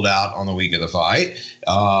 who pulled out on the week of the fight.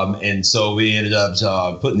 And so we ended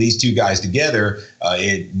up putting these two guys together.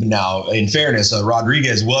 Now, in fairness,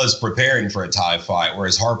 Rodriguez was preparing for a Thai fight,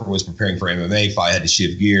 whereas Harper was preparing for an MMA fight, had to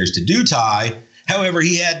shift gears to do Thai. However,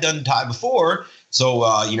 he had done Thai before. So,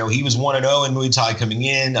 he was 1-0 in Muay Thai coming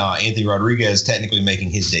in. Anthony Rodriguez technically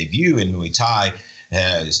making his debut in Muay Thai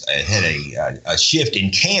has had a shift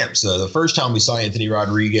in camp. So the first time we saw Anthony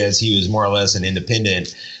Rodriguez, he was more or less an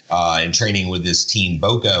independent and training with this team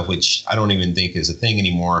Boca, which I don't even think is a thing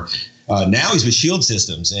anymore. Now he's with Shield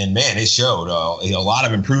Systems, and man, it showed a lot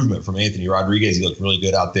of improvement from Anthony Rodriguez. He looked really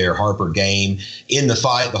good out there. Harper game in the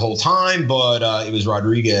fight the whole time, but it was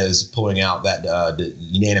Rodriguez pulling out that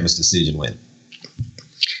unanimous decision win.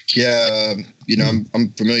 Yeah,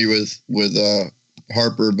 I'm familiar with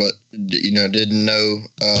Harper, but didn't know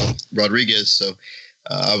Rodriguez, so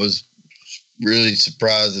I was really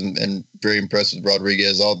surprised and very impressed with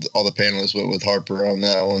Rodriguez. All the panelists went with Harper on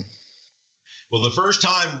that one. Well, the first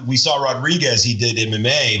time we saw Rodriguez, he did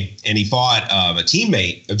MMA, and he fought a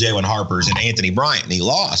teammate of Jalen Harper's and Anthony Bryant, and he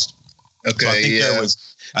lost. Okay, so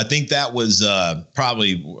I think that was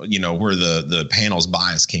probably where the panel's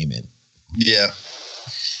bias came in. Yeah.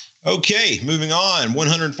 Okay, moving on.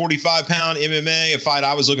 145-pound MMA, a fight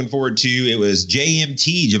I was looking forward to. It was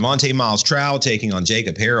JMT, Javante Miles Trow, taking on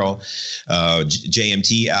Jacob Harrell.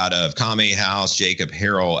 JMT out of Kame House, Jacob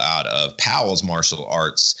Harrell out of Powell's Martial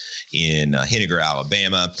Arts in Henniger,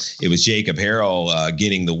 Alabama. It was Jacob Harrell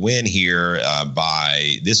getting the win here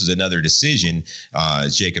this was another decision.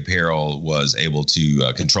 Jacob Harrell was able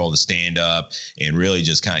to control the stand-up and really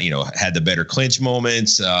just kind of, had the better clinch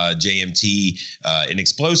moments. JMT, an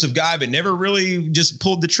explosive guy, but never really just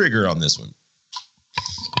pulled the trigger on this one.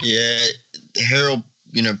 Yeah, Harold,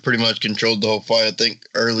 pretty much controlled the whole fight. I think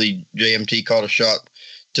early JMT caught a shot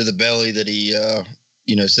to the belly that he,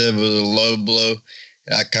 said was a low blow.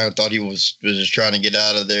 I kind of thought he was just trying to get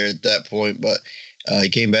out of there at that point, but he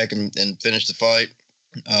came back and finished the fight,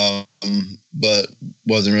 but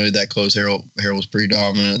wasn't really that close. Harold was pretty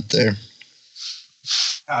dominant there.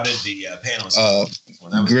 How did the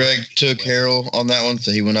panelists? Greg took Harrell on that one,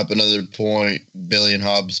 so he went up another point. Billy and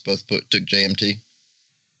Hobbs both took JMT.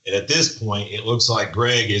 And at this point, it looks like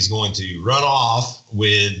Greg is going to run off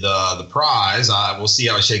with the prize. We'll see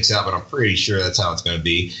how it shakes out, but I'm pretty sure that's how it's going to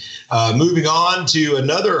be. Moving on to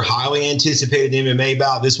another highly anticipated MMA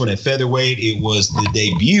bout, this one at featherweight. It was the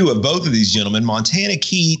debut of both of these gentlemen, Montana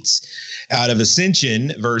Keats out of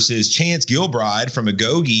Ascension versus Chance Gilbride from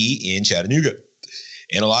Agoge in Chattanooga.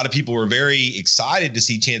 And a lot of people were very excited to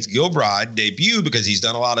see Chance Gilbride debut because he's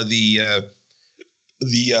done a lot of the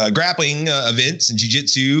grappling events and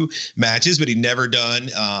jiu-jitsu matches, but he'd never done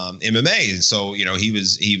MMA. And so,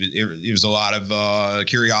 it was a lot of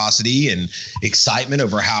curiosity and excitement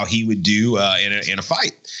over how he would do in a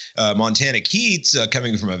fight. Montana Keats,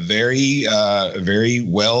 coming from a very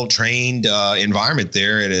well-trained environment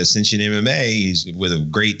there at Ascension MMA. He's with a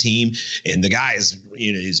great team, and the guy is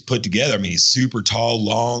put together. I mean, he's super tall,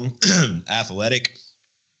 long, athletic.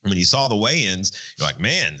 When you saw the weigh-ins, you're like,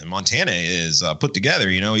 man, Montana is put together.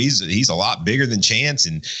 He's a lot bigger than Chance.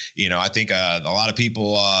 And, I think a lot of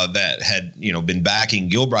people that had, been backing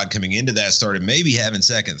Gilbride coming into that started maybe having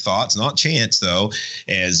second thoughts. Not Chance, though,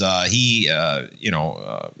 as the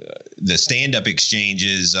stand-up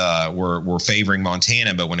exchanges were favoring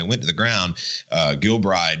Montana. But when it went to the ground,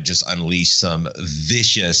 Gilbride just unleashed some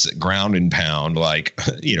vicious ground and pound,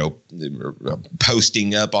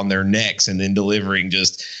 posting up on their necks and then delivering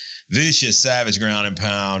just vicious, savage ground and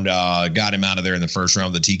pound. Got him out of there in the first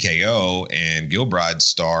round of the TKO, and Gilbride's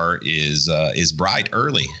star is bright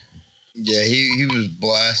early. Yeah, he was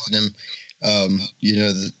blasting him.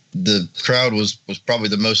 The crowd was probably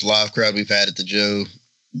the most live crowd we've had at the Joe,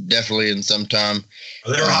 definitely in some time.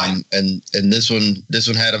 Oh, they were hyped. And this one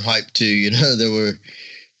had him hyped too.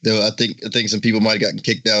 I think some people might have gotten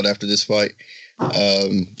kicked out after this fight.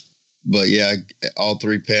 But yeah, all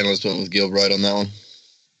three panelists went with Gilbride on that one.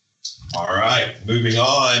 All right, moving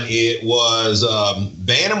on. It was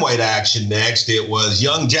bantamweight action next. It was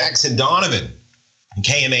young Jackson Donovan,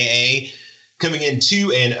 KMAA, coming in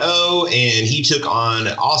 2-0, and he took on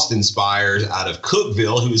Austin Spires out of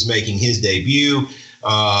Cookeville, who was making his debut.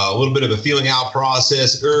 A little bit of a feeling out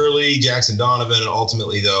process early. Jackson Donovan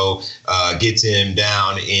ultimately, though, gets him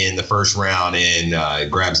down in the first round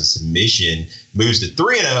and grabs a submission, moves to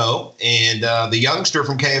 3-0. And the youngster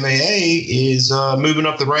from KMAA is moving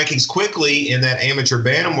up the rankings quickly in that amateur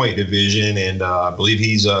bantamweight division. And I believe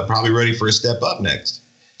he's probably ready for a step up next.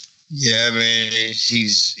 Yeah, man,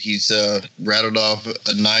 he's rattled off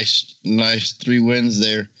a nice 3 wins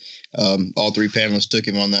there. All three panelists took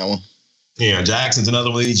him on that one. Jackson's another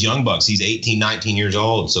one of these young bucks. He's 18, 19 years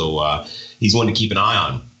old, so he's one to keep an eye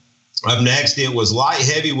on. Up next, it was light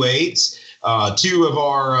heavyweights. Two guys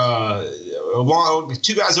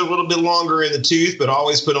are a little bit longer in the tooth, but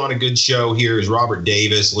always put on a good show. Here is Robert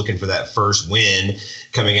Davis looking for that first win,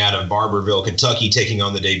 coming out of Barberville, Kentucky, taking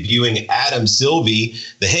on the debuting Adam Sylvie,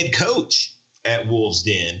 the head coach at Wolves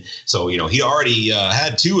Den. So, he already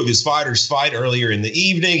had 2 of his fighters fight earlier in the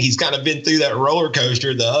evening. He's kind of been through that roller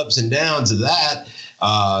coaster, the ups and downs of that.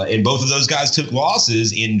 And both of those guys took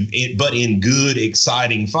losses but in good,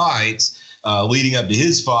 exciting fights leading up to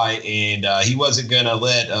his fight. And he wasn't going to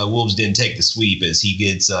let Wolves Den take the sweep as he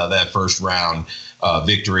gets that first round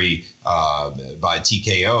victory by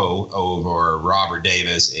TKO over Robert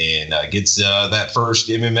Davis and gets that first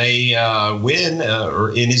MMA win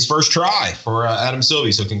or in his first try for Adam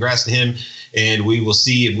Sylvie. So congrats to him. And we will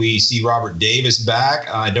see if we see Robert Davis back.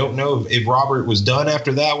 I don't know if Robert was done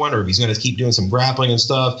after that one or if he's going to keep doing some grappling and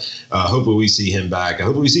stuff. Hopefully we see him back. I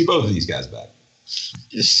hope we see both of these guys back.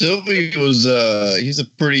 Sylvie was he's a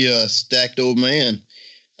pretty stacked old man.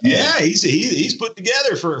 Yeah, he's put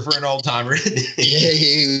together for an old timer. Yeah,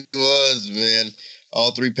 he was, man. All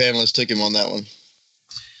three panelists took him on that one.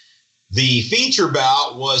 The feature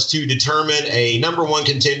bout was to determine a number 1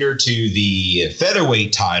 contender to the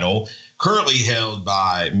featherweight title, currently held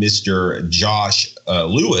by Mr. Josh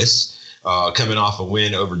Lewis, coming off a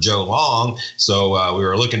win over Joe Long. So we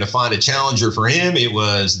were looking to find a challenger for him. It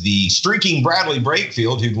was the streaking Bradley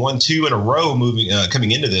Brakefield, who'd won 2 in a row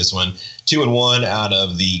coming into this one. 2-1 out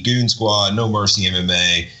of the Goon Squad, No Mercy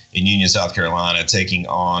MMA in Union, South Carolina, taking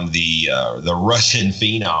on the Russian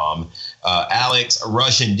phenom, Alex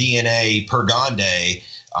Russian DNA Pergande,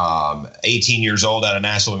 18 years old out of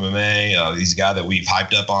Nashville MMA. He's a guy that we've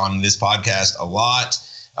hyped up on this podcast a lot.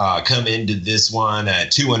 Come into this one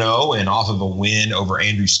at 2-0 and off of a win over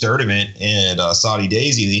Andrew Sturdivant and Saudi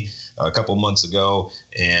Daisy a couple months ago.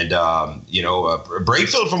 And,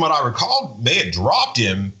 Brakefield, from what I recall, may have dropped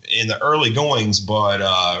him in the early goings, but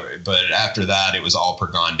after that, it was all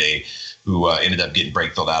Pergande who ended up getting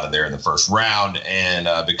Brakefield out of there in the first round and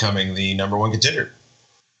becoming the number one contender.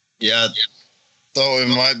 Yeah, thought it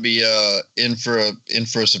might be in for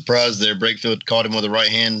a surprise there. Brakefield caught him with a right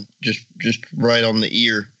hand, just right on the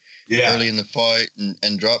ear early in the fight,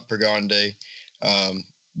 and dropped Pregande.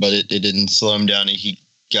 But it didn't slow him down. He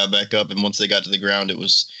got back up, and once they got to the ground, it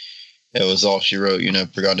was all she wrote. You know,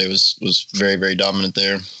 Pregande was very, very dominant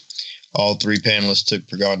there. All three panelists took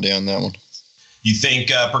Pregande on that one. You think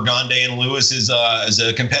Pregande and Lewis is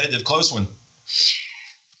a competitive close one?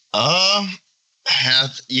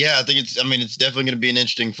 Yeah, I think it's definitely going to be an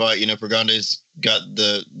interesting fight. You know, Pregande's got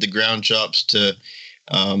the ground chops to,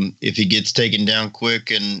 if he gets taken down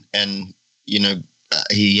quick and you know,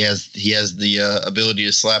 he has the ability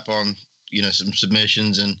to slap on, you know, some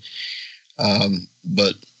submissions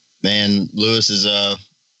but man, Lewis is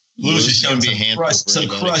going to be a handful. Some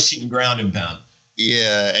crushing ground and pound.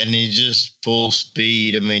 Yeah, and he's just full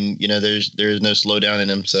speed. I mean, you know, there's no slowdown in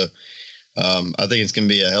him. So I think it's going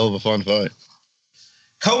to be a hell of a fun fight.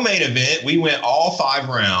 Co-main event, we went all 5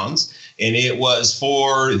 rounds, and it was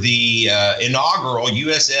for the inaugural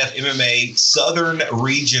USF MMA Southern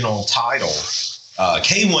Regional title.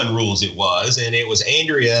 K1 rules it was, and it was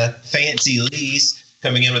Andrea Fancy Lease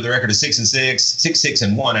coming in with a record of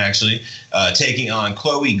 6-6-1 actually, taking on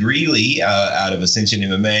Chloe Greeley out of Ascension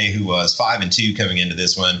MMA, who was 5-2 coming into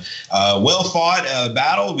this one. Well fought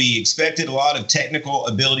battle. We expected a lot of technical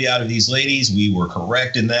ability out of these ladies. We were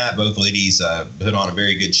correct in that. Both ladies put on a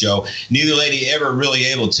very good show. Neither lady ever really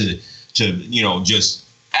able to you know, just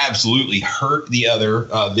absolutely hurt the other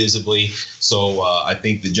visibly. So I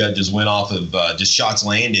think the judges went off of just shots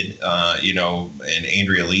landed, you know, and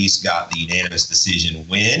Andrea Lease got the unanimous decision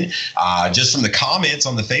win. Just from the comments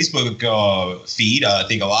on the Facebook feed, I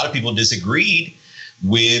think a lot of people disagreed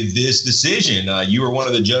with this decision. You were one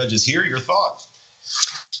of the judges here. Your thoughts?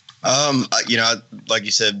 You know, like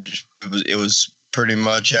you said, it was pretty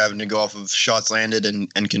much having to go off of shots landed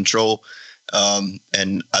and control.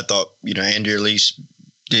 And I thought, you know, Andrea Lease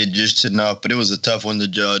did just enough, but it was a tough one to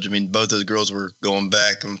judge. I mean, both of the girls were going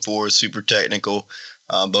back and forth, super technical,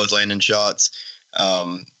 both landing shots.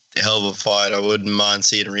 Hell of a fight. I wouldn't mind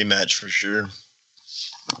seeing a rematch for sure.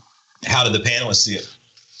 How did the panelists see it?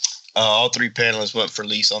 All 3 panelists went for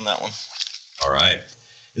Lease on that one. All right.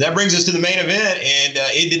 That brings us to the main event, and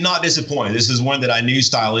it did not disappoint. This is one that I knew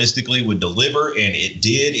stylistically would deliver, and it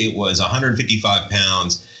did. It was 155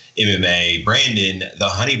 pounds MMA. Brandon, the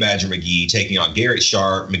Honey Badger McGee, taking on Garrett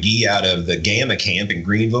Sharp. McGee out of the Gamma camp in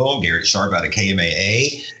Greenville. Garrett Sharp out of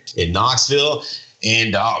KMAA in Knoxville.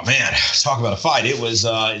 And, oh, man, talk about a fight. It was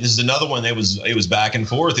this is another one. It was back and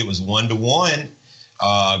forth. It was 1-1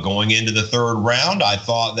 going into the third round. I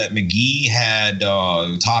thought that McGee had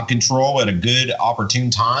top control at a good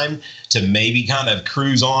opportune time to maybe kind of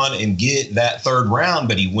cruise on and get that third round,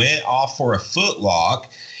 but he went off for a foot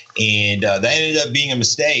lock. And that ended up being a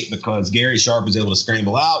mistake because Gary Sharp was able to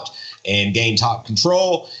scramble out and gain top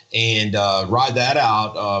control and ride that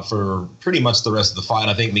out for pretty much the rest of the fight.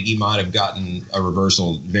 I think McGee might have gotten a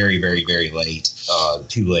reversal very, very, very late,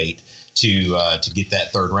 too late to get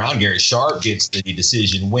that third round. Garrett Sharp gets the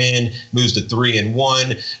decision win, moves to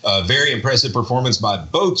 3-1. Very impressive performance by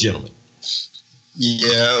both gentlemen.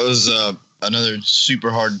 Yeah, it was another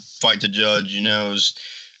super hard fight to judge. You know, it was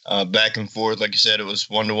back and forth. Like you said, it was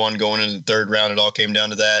 1-1 going into the third round. It all came down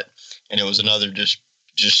to that. And it was another just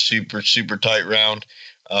super, super tight round.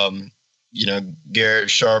 You know, Garrett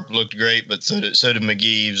Sharp looked great, but so did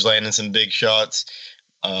McGee. He was landing some big shots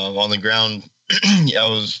on the ground. I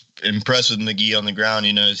was impressed with McGee on the ground.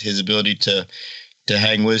 You know, his ability to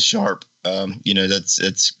hang with Sharp. You know,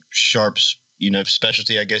 it's Sharp's, you know,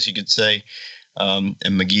 specialty, I guess you could say. And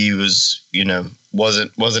McGee was, you know,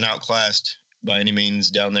 wasn't outclassed by any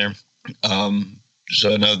means down there.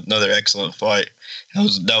 So another excellent fight. That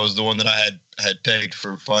was the one that I had pegged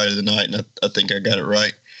for fight of the night, and I think I got it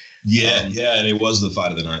right. Yeah, and it was the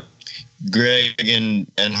fight of the night. Greg and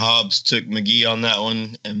Hobbs took McGee on that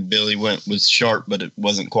one, and Billy went with Sharp, but it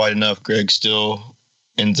wasn't quite enough. Greg still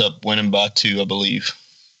ends up winning by 2, I believe.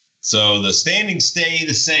 So the standings stay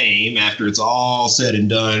the same after it's all said and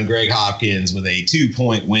done. Greg Hopkins with a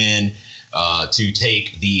 2-point win to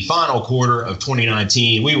take the final quarter of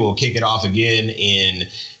 2019. We will kick it off again in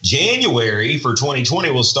January for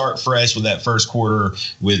 2020. We'll start fresh with that first quarter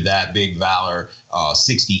with that big Valor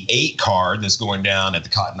 68 card that's going down at the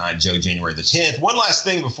Cotton Eye Joe January the 10th. One last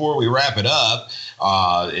thing before we wrap it up,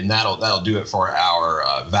 and that'll do it for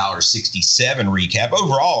our Valor 67 recap.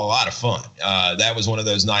 Overall, a lot of fun. That was one of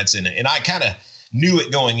those nights, and I kind of knew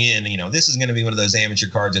it going in. This is going to be one of those amateur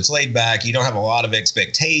cards that's laid back. You don't have a lot of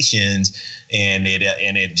expectations, and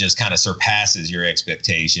it just kind of surpasses your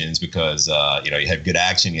expectations because you had good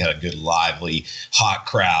action, you had a good, lively, hot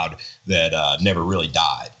crowd that never really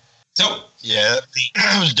died. So yeah,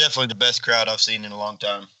 it was definitely the best crowd I've seen in a long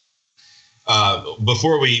time.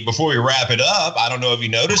 Before we wrap it up, I don't know if you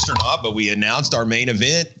noticed or not, but we announced our main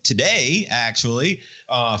event today, actually,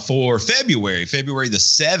 for February the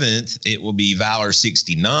 7th. It will be Valor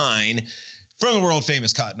 69 from the world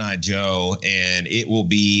famous Cotton Eye Joe, and it will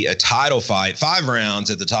be a title fight, 5 rounds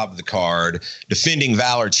at the top of the card. Defending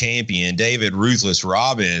Valor champion David Ruthless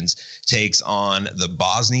Robbins takes on the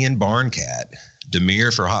Bosnian Barn Cat,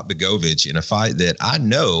 Damir Farhapbegovic, in a fight that I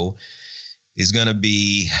know is going to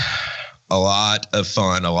be a lot of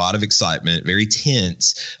fun, a lot of excitement, very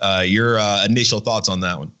tense. Your initial thoughts on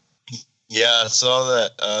that one? Yeah, I saw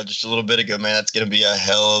that just a little bit ago, man. That's going to be a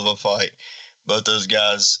hell of a fight. Both those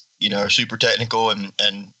guys, are super technical and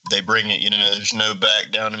they bring it. There's no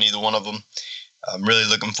back down in either one of them. I'm really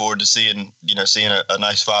looking forward to seeing a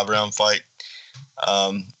nice 5-round fight.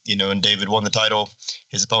 And David won the title.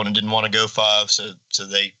 His opponent didn't want to go 5, so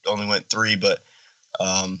they only went 3. But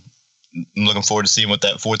I'm looking forward to seeing what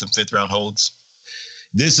that 4th and 5th round holds.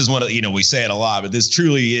 This is one of, we say it a lot, but this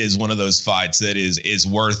truly is one of those fights that is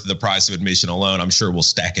worth the price of admission alone. I'm sure we'll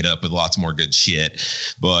stack it up with lots more good shit.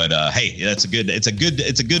 But hey, it's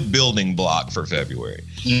a good building block for February.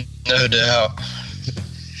 No doubt.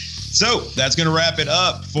 So that's going to wrap it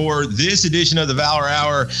up for this edition of the Valor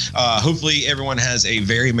Hour. Hopefully everyone has a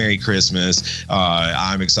very Merry Christmas.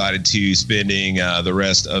 I'm excited to spending the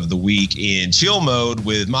rest of the week in chill mode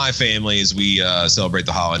with my family as we celebrate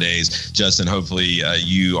the holidays. Justin, hopefully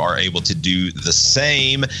you are able to do the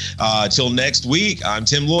same. Till next week, I'm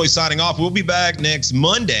Tim Loy signing off. We'll be back next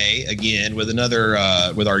Monday again with another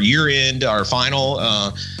with our year-end, our final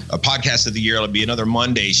podcast of the year. It'll be another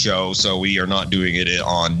Monday show, so we are not doing it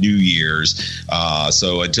on New Year's.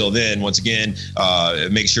 So until then, once again,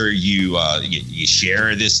 make sure you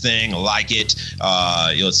share this thing, like it.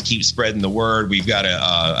 Let's keep spreading the word. We've got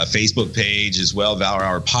a Facebook page as well, Valor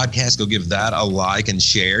Hour Podcast. Go give that a like and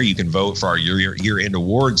share. You can vote for our year-end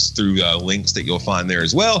awards through links that you'll find there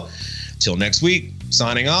as well. Till next week,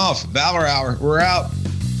 signing off. Valor Hour, we're out.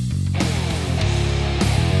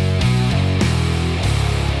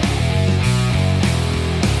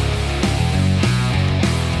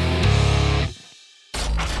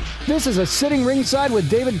 This is a Sitting Ringside with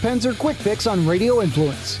David Penzer quick fix on Radio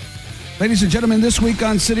Influence. Ladies and gentlemen, this week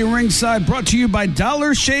on Sitting Ringside, brought to you by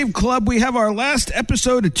Dollar Shave Club, we have our last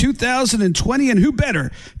episode of 2020, and who better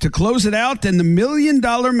to close it out than the $1 Million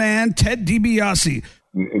Man, Ted DiBiase.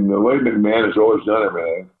 And the way McMahon has always done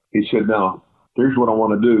everything, he said, now, here's what I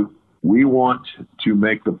want to do. We want to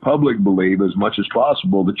make the public believe as much as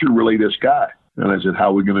possible that you're really this guy. And I said,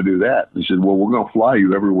 how are we going to do that? He said, well, we're going to fly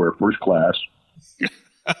you everywhere, first class.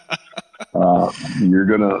 You're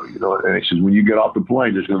going to, and he says, when you get off the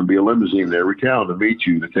plane, there's going to be a limousine in every town to meet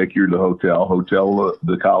you, to take you to the hotel,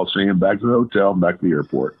 the Coliseum, back to the hotel, and back to the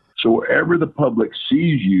airport. So wherever the public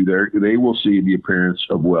sees you there, they will see the appearance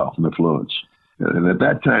of wealth and affluence. And at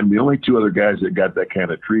that time, the only 2 other guys that got that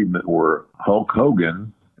kind of treatment were Hulk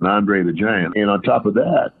Hogan and Andre the Giant. And on top of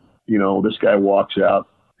that, this guy walks out,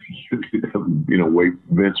 way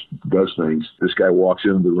Vince does things. This guy walks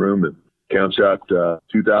into the room and counts out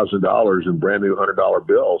 $2,000 in brand new $100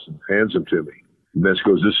 bills and hands them to me. And Vince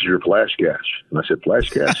goes, this is your flash cash. And I said, flash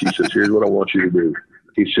cash? He says, here's what I want you to do.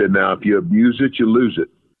 He said, now, if you abuse it, you lose it.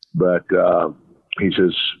 But he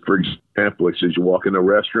says, for example, he says, you walk in a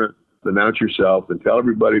restaurant, announce yourself, and tell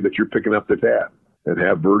everybody that you're picking up the tab. And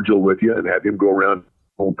have Virgil with you and have him go around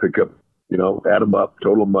and pick up, add them up,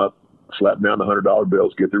 total them up, slap down the $100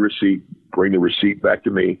 bills, get the receipt, bring the receipt back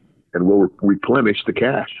to me, and we'll replenish the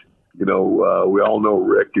cash. We all know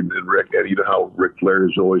Rick and Rick, and you know how Ric Flair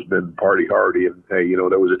has always been party hardy. And hey,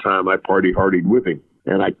 there was a time I party hardied with him.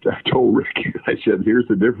 And I told Rick, I said, here's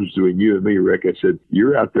the difference between you and me, Rick. I said,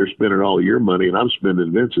 you're out there spending all your money and I'm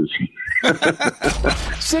spending Vince's.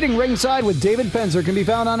 Sitting Ringside with David Penzer can be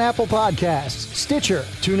found on Apple Podcasts, Stitcher,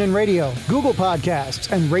 TuneIn Radio, Google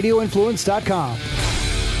Podcasts, and RadioInfluence.com.